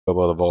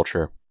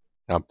BoboTheVulture.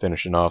 I'm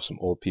finishing off some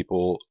old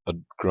people,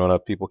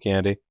 grown-up people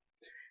candy,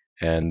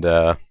 and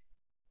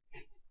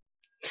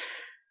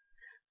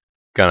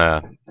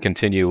gonna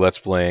continue Let's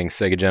Playing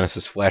Sega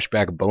Genesis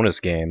Flashback bonus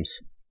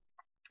games.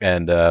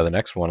 And the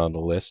next one on the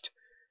list,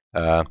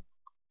 I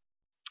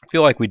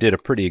feel like we did a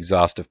pretty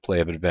exhaustive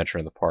play of Adventure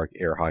in the Park,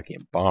 Air Hockey,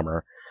 and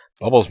Bomber.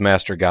 Bubbles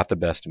Master got the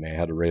best of me. I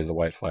had to raise the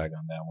white flag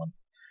on that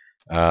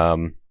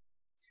one.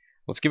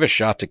 Let's give a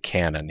shot to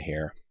Cannon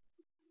here.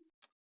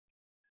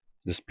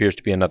 This appears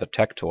to be another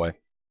tech toy,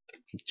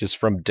 just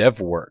from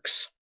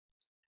DevWorks.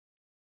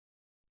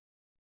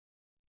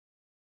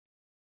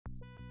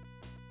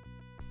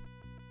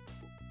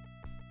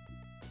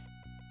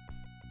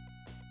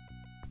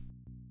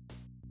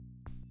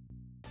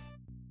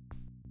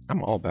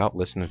 I'm all about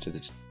listening to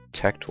this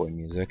tech toy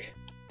music.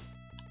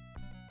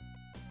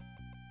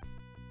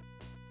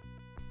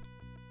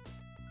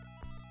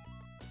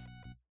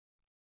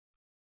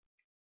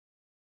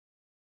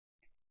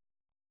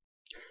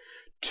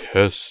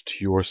 Test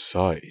your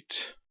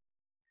sight.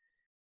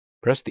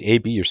 Press the A,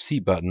 B, or C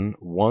button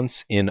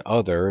once in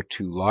other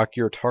to lock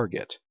your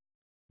target.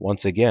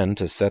 Once again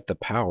to set the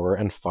power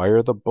and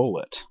fire the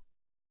bullet.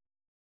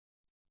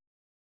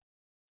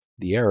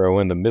 The arrow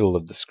in the middle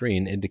of the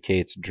screen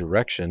indicates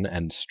direction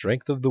and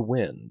strength of the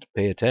wind.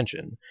 Pay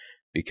attention,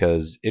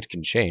 because it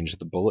can change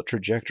the bullet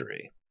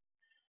trajectory.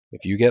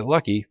 If you get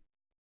lucky,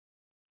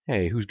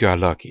 hey, who's got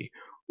lucky?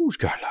 Who's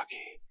got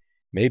lucky?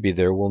 Maybe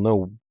there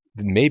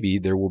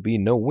will be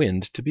no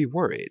wind to be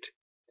worried.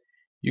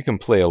 You can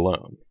play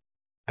alone,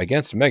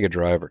 against Mega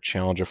Drive, or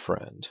challenge a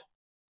friend.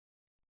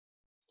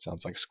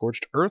 Sounds like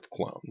Scorched Earth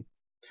clone.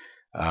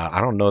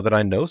 I don't know that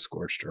I know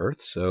Scorched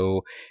Earth,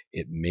 so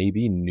it may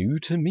be new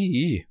to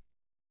me.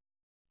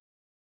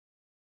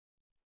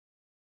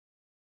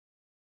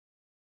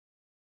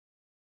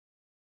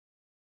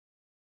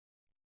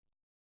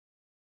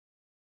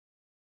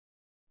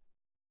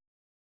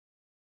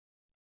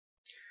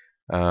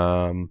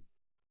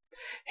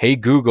 Hey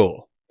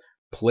Google,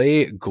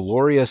 play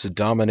Glorious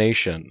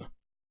Domination.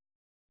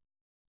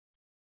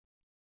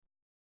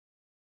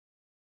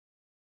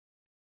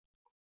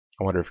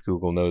 I wonder if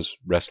Google knows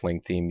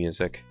wrestling theme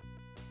music.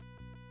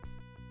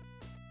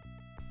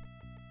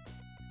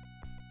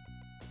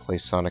 Play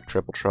Sonic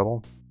Triple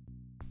Trouble.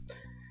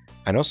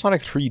 I know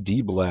Sonic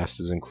 3D Blast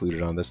is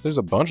included on this. There's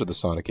a bunch of the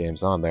Sonic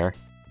games on there.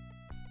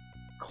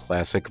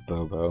 Classic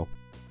Bobo.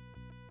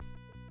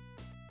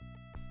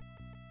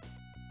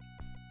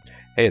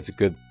 Hey, it's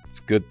good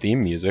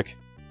theme music.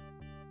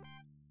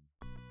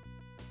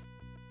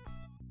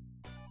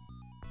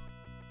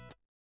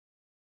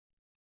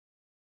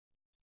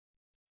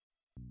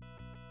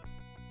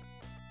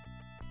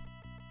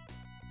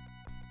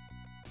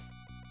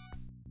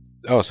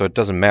 Oh, so it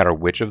doesn't matter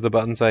which of the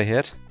buttons I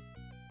hit?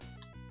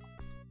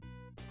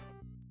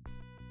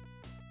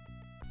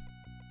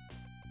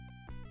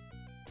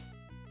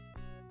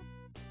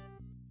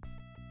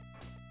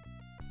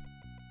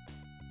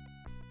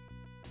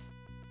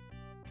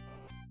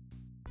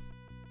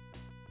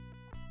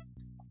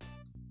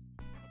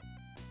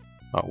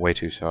 Oh, way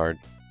too hard.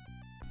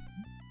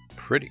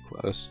 Pretty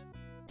close.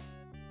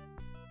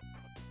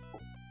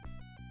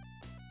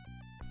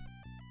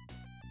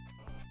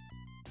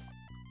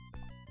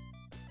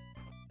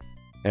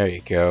 There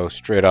you go,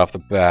 straight off the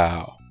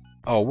bow.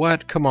 Oh,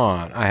 what? Come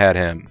on, I had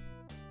him.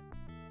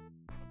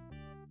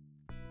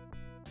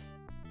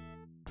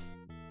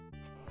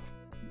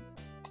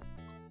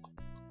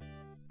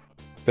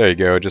 There you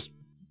go, just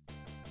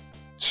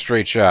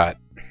straight shot.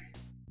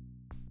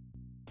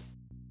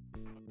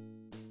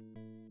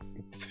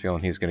 Get the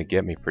feeling he's gonna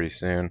get me pretty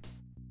soon.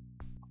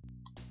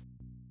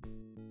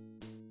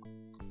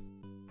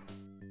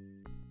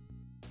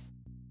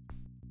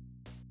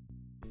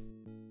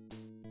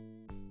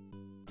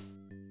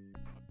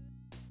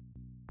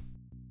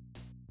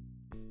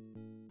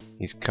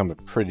 He's coming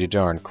pretty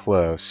darn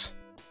close.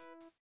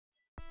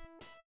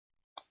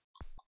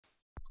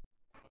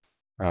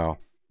 Oh,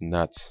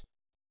 nuts.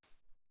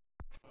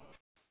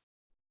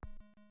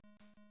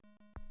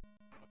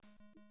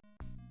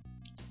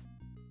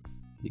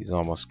 He's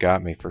almost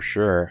got me for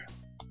sure.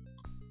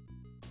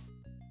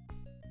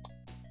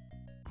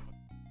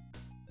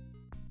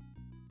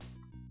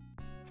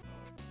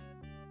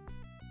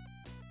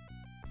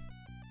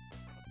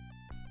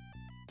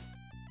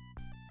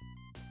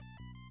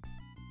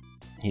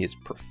 He is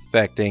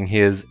perfecting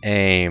his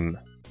aim.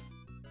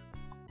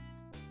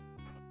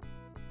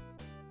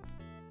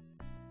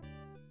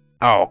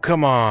 Oh,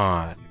 come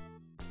on!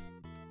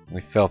 We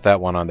felt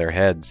that one on their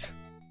heads.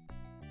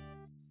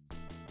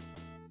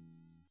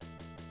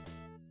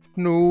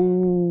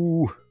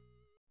 No!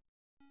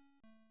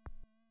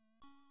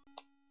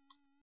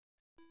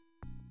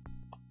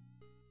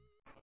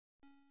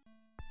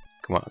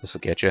 Come on,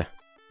 this'll get you.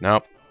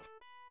 Nope.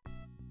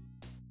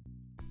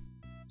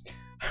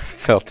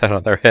 Felt that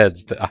on their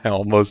heads, that I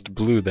almost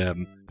blew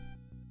them.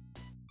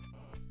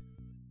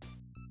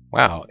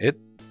 Wow,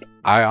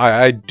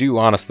 I do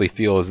honestly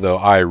feel as though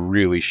I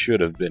really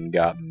should have been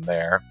gotten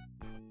there.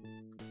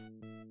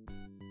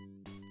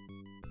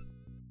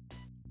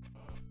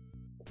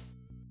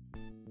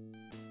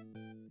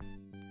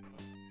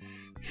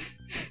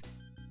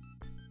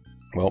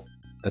 Well,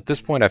 at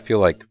this point I feel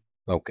like...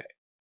 Okay.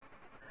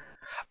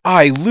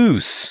 I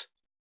loose!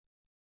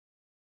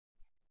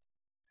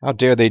 How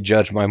dare they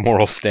judge my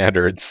moral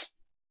standards?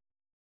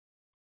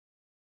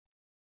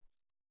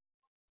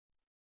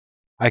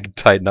 I can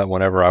tighten up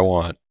whenever I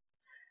want.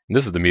 And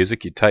this is the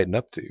music you tighten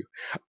up to.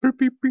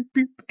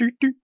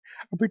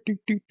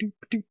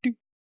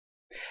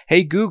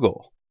 Hey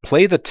Google,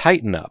 play the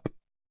Tighten Up.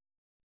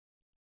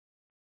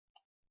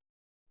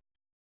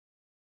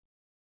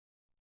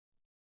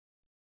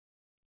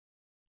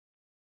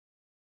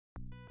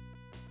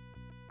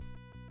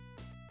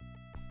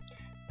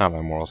 Not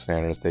my moral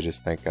standards, they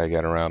just think I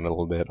get around a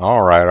little bit.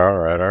 Alright,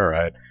 alright,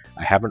 alright.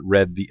 I haven't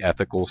read The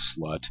Ethical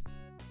Slut.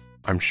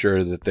 I'm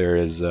sure that there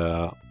is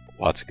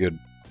lots of good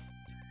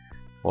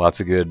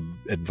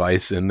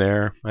advice in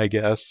there, I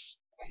guess.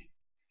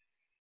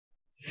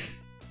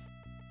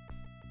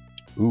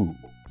 Ooh.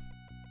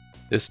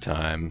 This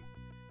time,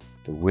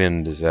 the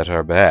wind is at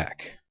our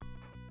back.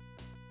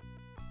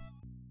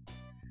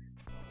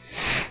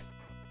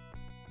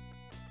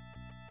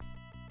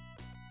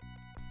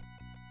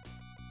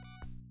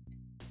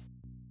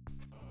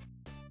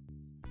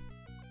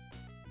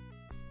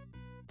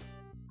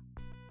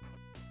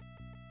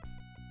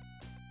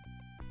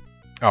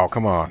 Oh,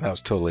 come on, that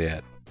was totally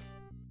it.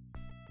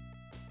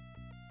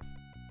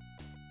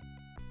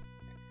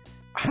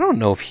 I don't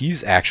know if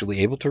he's actually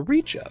able to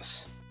reach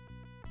us.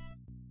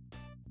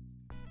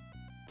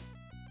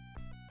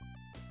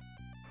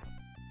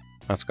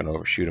 That's going to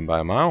overshoot him by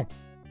a mile.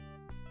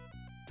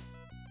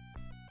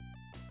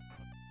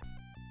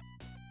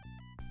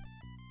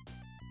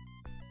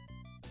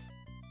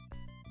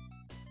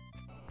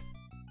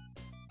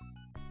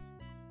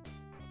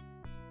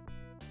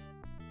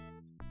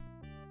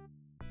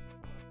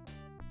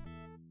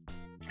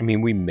 I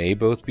mean, we may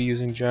both be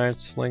using giant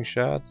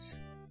slingshots.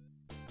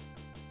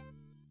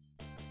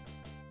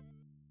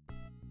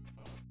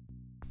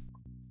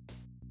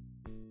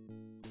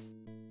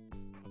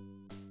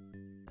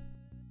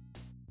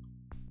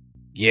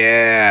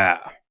 Yeah!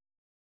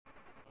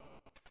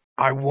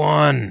 I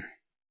won!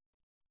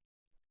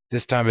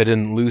 This time I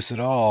didn't lose at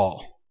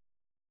all.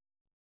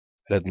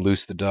 I didn't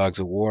lose the dogs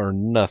of war or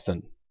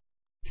nothing.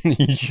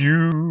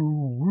 You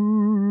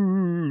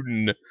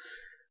woon!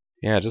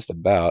 Yeah, just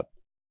about.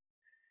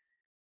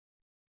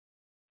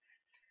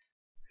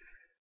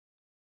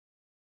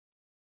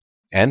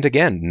 And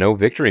again, no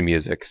victory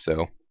music,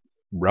 so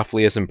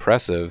roughly as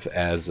impressive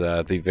as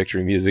the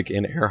victory music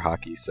in air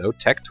hockey. So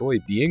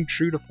Tectoy being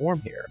true to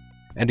form here.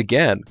 And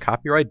again,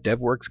 copyright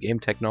DevWorks Game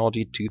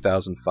Technology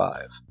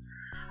 2005.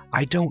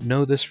 I don't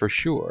know this for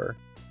sure.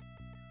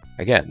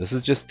 Again, this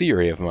is just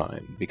theory of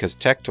mine, because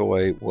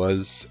Tectoy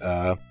was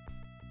the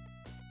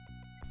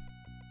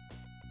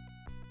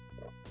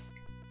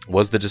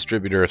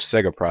distributor of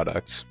Sega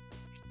products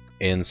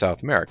in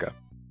South America.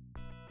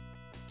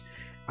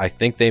 I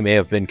think they may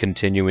have been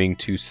continuing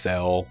to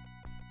sell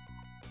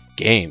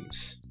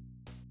games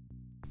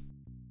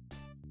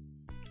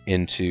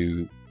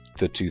into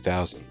the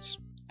 2000s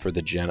for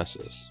the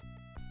Genesis.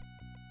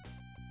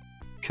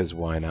 Because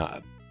why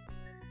not?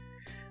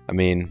 I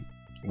mean,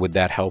 would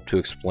that help to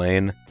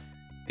explain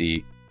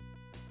the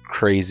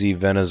crazy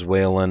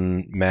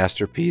Venezuelan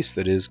masterpiece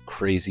that is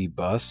Crazy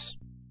Bus?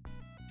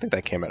 I think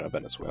that came out of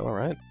Venezuela,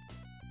 right?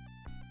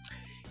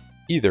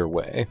 Either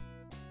way,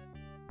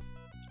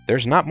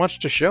 there's not much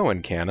to show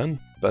in canon,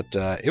 but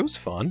it was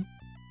fun.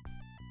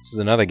 This is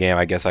another game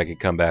I guess I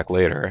could come back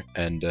later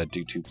and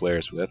do 2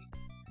 players with.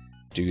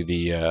 Do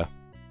the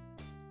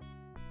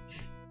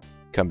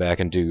come back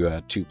and do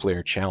a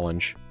 2-player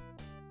challenge.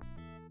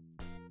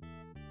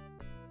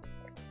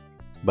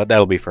 But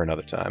that'll be for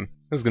another time.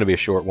 This is going to be a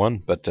short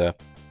one, but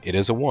it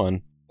is a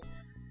 1.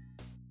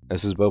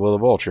 This is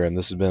BoboTheVulture, and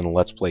this has been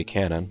Let's Play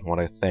Canon. I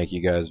want to thank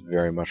you guys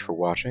very much for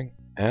watching,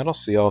 and I'll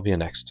see all of you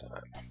next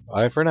time.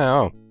 Bye for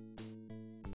now.